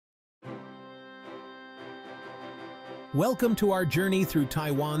Welcome to our journey through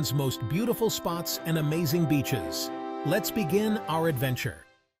Taiwan's most beautiful spots and amazing beaches. Let's begin our adventure.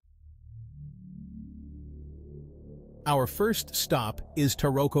 Our first stop is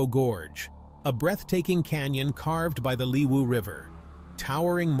Taroko Gorge, a breathtaking canyon carved by the Liwu River.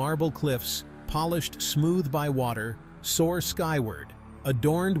 Towering marble cliffs, polished smooth by water, soar skyward,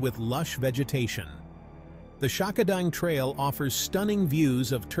 adorned with lush vegetation. The Shakadang Trail offers stunning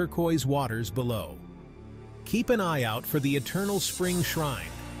views of turquoise waters below. Keep an eye out for the Eternal Spring Shrine,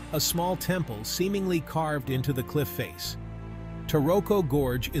 a small temple seemingly carved into the cliff face. Taroko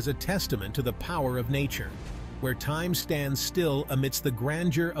Gorge is a testament to the power of nature, where time stands still amidst the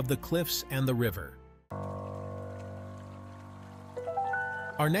grandeur of the cliffs and the river.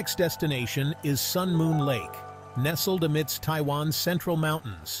 Our next destination is Sun Moon Lake, nestled amidst Taiwan's central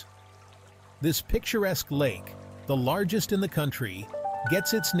mountains. This picturesque lake, the largest in the country,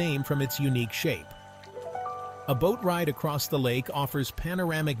 gets its name from its unique shape. A boat ride across the lake offers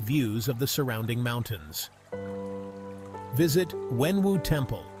panoramic views of the surrounding mountains. Visit Wenwu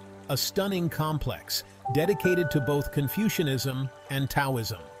Temple, a stunning complex dedicated to both Confucianism and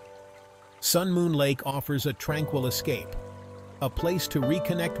Taoism. Sun Moon Lake offers a tranquil escape, a place to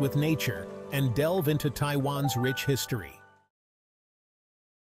reconnect with nature and delve into Taiwan's rich history.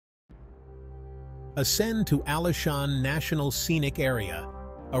 Ascend to Alishan National Scenic Area,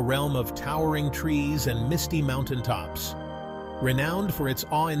 a realm of towering trees and misty mountaintops. Renowned for its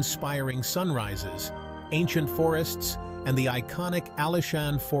awe-inspiring sunrises, ancient forests, and the iconic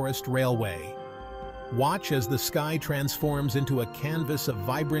Alishan Forest Railway. Watch as the sky transforms into a canvas of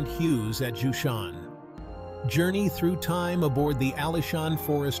vibrant hues at Jushan. Journey through time aboard the Alishan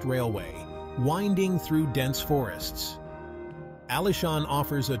Forest Railway, winding through dense forests. Alishan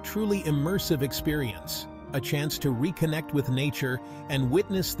offers a truly immersive experience, a chance to reconnect with nature and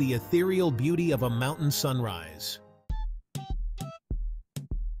witness the ethereal beauty of a mountain sunrise.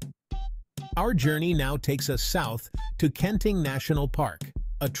 Our journey now takes us south to Kenting National Park,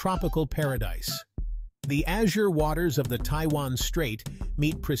 a tropical paradise. The azure waters of the Taiwan Strait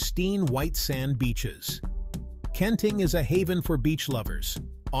meet pristine white sand beaches. Kenting is a haven for beach lovers,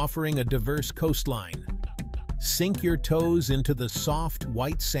 offering a diverse coastline. Sink your toes into the soft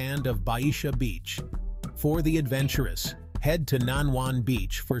white sand of Baisha Beach. For the adventurous, head to Nanwan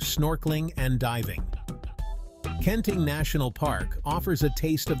Beach for snorkeling and diving. Kenting National Park offers a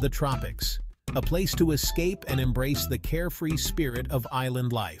taste of the tropics, a place to escape and embrace the carefree spirit of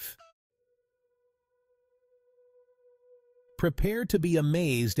island life. Prepare to be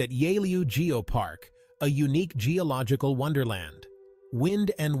amazed at Yeliu Geopark, a unique geological wonderland.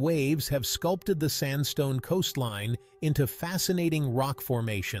 Wind and waves have sculpted the sandstone coastline into fascinating rock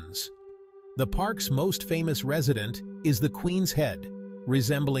formations. The park's most famous resident is the Queen's Head,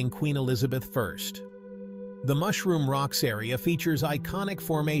 resembling Queen Elizabeth I. The Mushroom Rocks area features iconic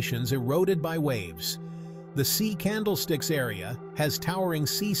formations eroded by waves. The Sea Candlesticks area has towering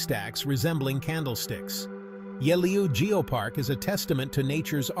sea stacks resembling candlesticks. Yeliu Geopark is a testament to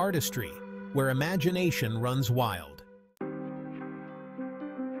nature's artistry, where imagination runs wild.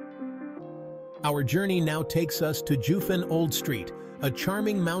 Our journey now takes us to Jufen Old Street, a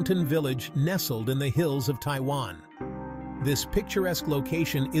charming mountain village nestled in the hills of Taiwan. This picturesque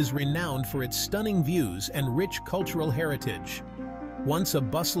location is renowned for its stunning views and rich cultural heritage. Once a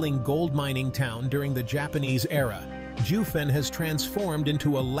bustling gold mining town during the Japanese era, Jufen has transformed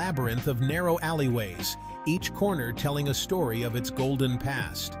into a labyrinth of narrow alleyways, each corner telling a story of its golden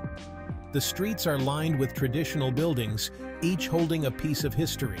past. The streets are lined with traditional buildings, each holding a piece of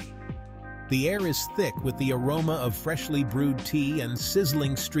history. The air is thick with the aroma of freshly brewed tea and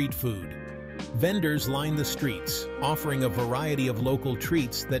sizzling street food. Vendors line the streets, offering a variety of local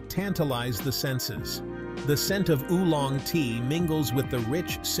treats that tantalize the senses. The scent of oolong tea mingles with the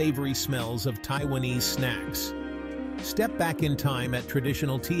rich, savory smells of Taiwanese snacks. Step back in time at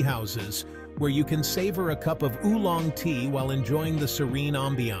traditional tea houses, where you can savor a cup of oolong tea while enjoying the serene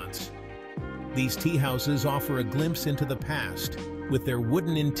ambiance. These tea houses offer a glimpse into the past, with their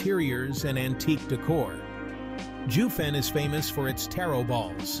wooden interiors and antique decor. Jufen is famous for its taro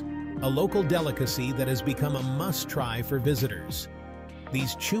balls, a local delicacy that has become a must-try for visitors.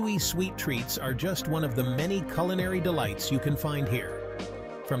 These chewy, sweet treats are just one of the many culinary delights you can find here.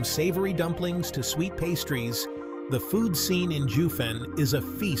 From savory dumplings to sweet pastries, the food scene in Jufen is a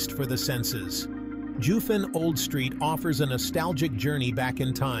feast for the senses. Jufen Old Street offers a nostalgic journey back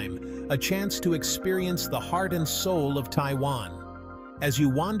in time, a chance to experience the heart and soul of Taiwan. As you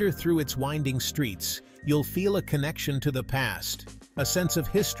wander through its winding streets, you'll feel a connection to the past, a sense of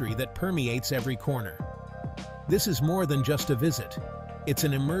history that permeates every corner. This is more than just a visit. It's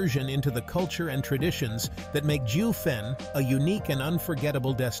an immersion into the culture and traditions that make Jiufen a unique and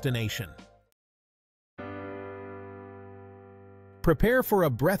unforgettable destination. Prepare for a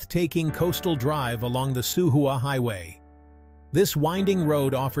breathtaking coastal drive along the Suhua Highway. This winding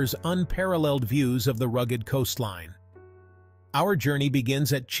road offers unparalleled views of the rugged coastline. Our journey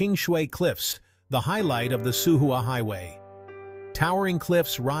begins at Qingshui Cliffs, the highlight of the Suhua Highway. Towering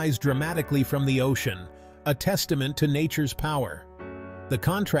cliffs rise dramatically from the ocean, a testament to nature's power. The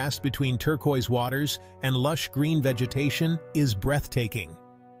contrast between turquoise waters and lush green vegetation is breathtaking.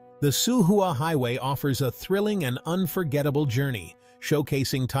 The Suhua Highway offers a thrilling and unforgettable journey,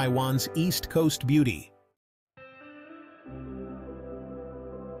 showcasing Taiwan's East Coast beauty.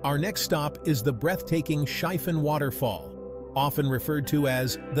 Our next stop is the breathtaking Shifen Waterfall, often referred to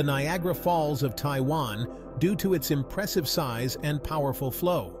as the Niagara Falls of Taiwan due to its impressive size and powerful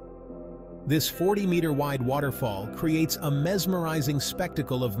flow. This 40-meter-wide waterfall creates a mesmerizing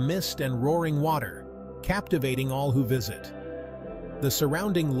spectacle of mist and roaring water, captivating all who visit. The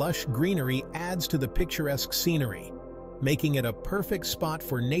surrounding lush greenery adds to the picturesque scenery, making it a perfect spot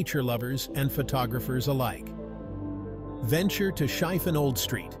for nature lovers and photographers alike. Venture to Shifen Old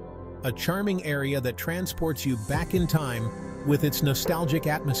Street, a charming area that transports you back in time with its nostalgic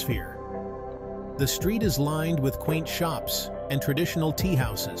atmosphere. The street is lined with quaint shops and traditional tea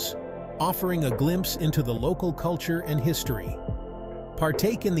houses, offering a glimpse into the local culture and history.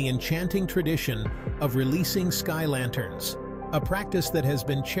 Partake in the enchanting tradition of releasing sky lanterns, a practice that has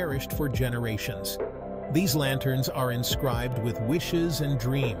been cherished for generations. These lanterns are inscribed with wishes and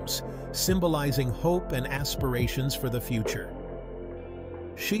dreams, symbolizing hope and aspirations for the future.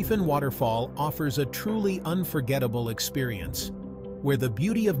 Shifen Waterfall offers a truly unforgettable experience, where the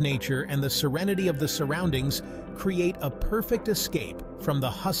beauty of nature and the serenity of the surroundings create a perfect escape from the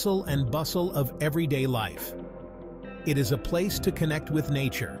hustle and bustle of everyday life. It is a place to connect with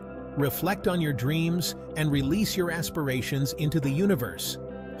nature, reflect on your dreams, and release your aspirations into the universe,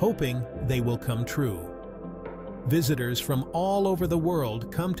 hoping they will come true. Visitors from all over the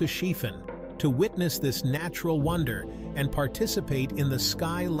world come to Shifen to witness this natural wonder and participate in the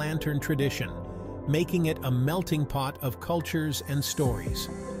sky lantern tradition, making it a melting pot of cultures and stories.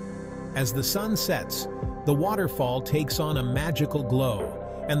 As the sun sets, the waterfall takes on a magical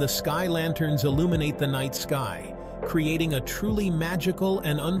glow, and the sky lanterns illuminate the night sky, creating a truly magical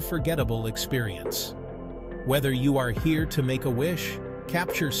and unforgettable experience. Whether you are here to make a wish,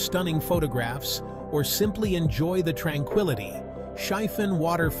 capture stunning photographs, or simply enjoy the tranquility, Shifen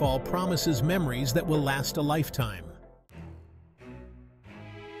Waterfall promises memories that will last a lifetime.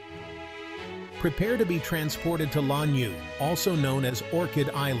 Prepare to be transported to Lanyu, also known as Orchid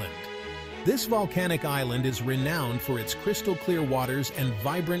Island. This volcanic island is renowned for its crystal-clear waters and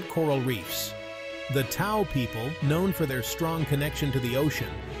vibrant coral reefs. The Tao people, known for their strong connection to the ocean,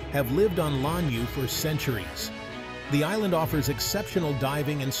 have lived on Lanyu for centuries. The island offers exceptional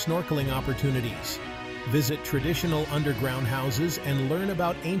diving and snorkeling opportunities. Visit traditional underground houses and learn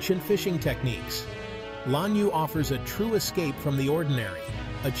about ancient fishing techniques. Lanyu offers a true escape from the ordinary,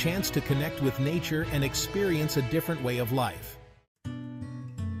 a chance to connect with nature and experience a different way of life.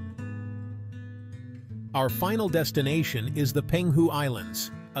 Our final destination is the Penghu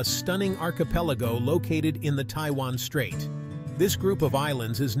Islands, a stunning archipelago located in the Taiwan Strait. This group of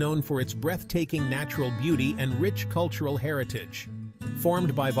islands is known for its breathtaking natural beauty and rich cultural heritage.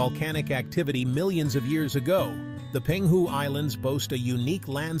 Formed by volcanic activity millions of years ago, the Penghu Islands boast a unique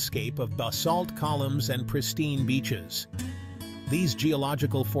landscape of basalt columns and pristine beaches. These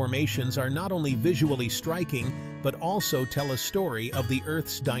geological formations are not only visually striking, but also tell a story of the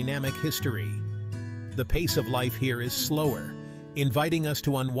Earth's dynamic history. The pace of life here is slower, inviting us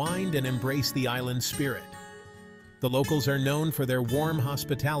to unwind and embrace the island's spirit. The locals are known for their warm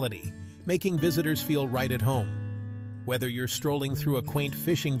hospitality, making visitors feel right at home. Whether you're strolling through a quaint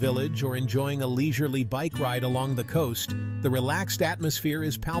fishing village or enjoying a leisurely bike ride along the coast, the relaxed atmosphere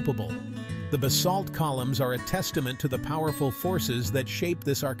is palpable. The basalt columns are a testament to the powerful forces that shape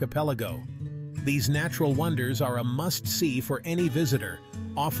this archipelago. These natural wonders are a must-see for any visitor,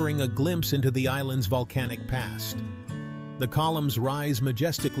 offering a glimpse into the island's volcanic past. The columns rise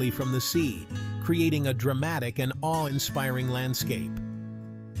majestically from the sea, creating a dramatic and awe-inspiring landscape.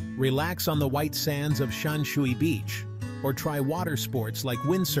 Relax on the white sands of Shanshui Beach, or try water sports like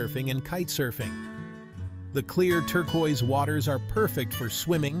windsurfing and kitesurfing. The clear turquoise waters are perfect for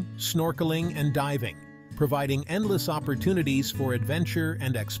swimming, snorkeling, and diving, providing endless opportunities for adventure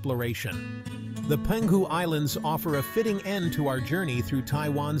and exploration. The Penghu Islands offer a fitting end to our journey through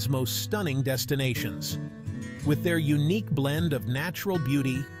Taiwan's most stunning destinations. With their unique blend of natural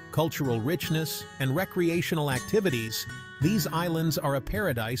beauty, cultural richness, and recreational activities, these islands are a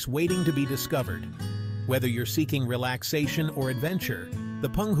paradise waiting to be discovered. Whether you're seeking relaxation or adventure, the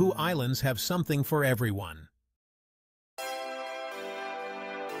Penghu Islands have something for everyone.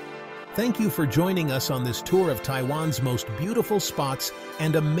 Thank you for joining us on this tour of Taiwan's most beautiful spots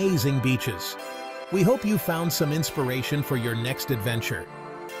and amazing beaches. We hope you found some inspiration for your next adventure.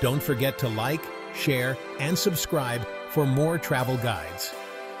 Don't forget to like, share, and subscribe for more travel guides.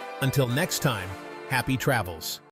 Until next time, happy travels!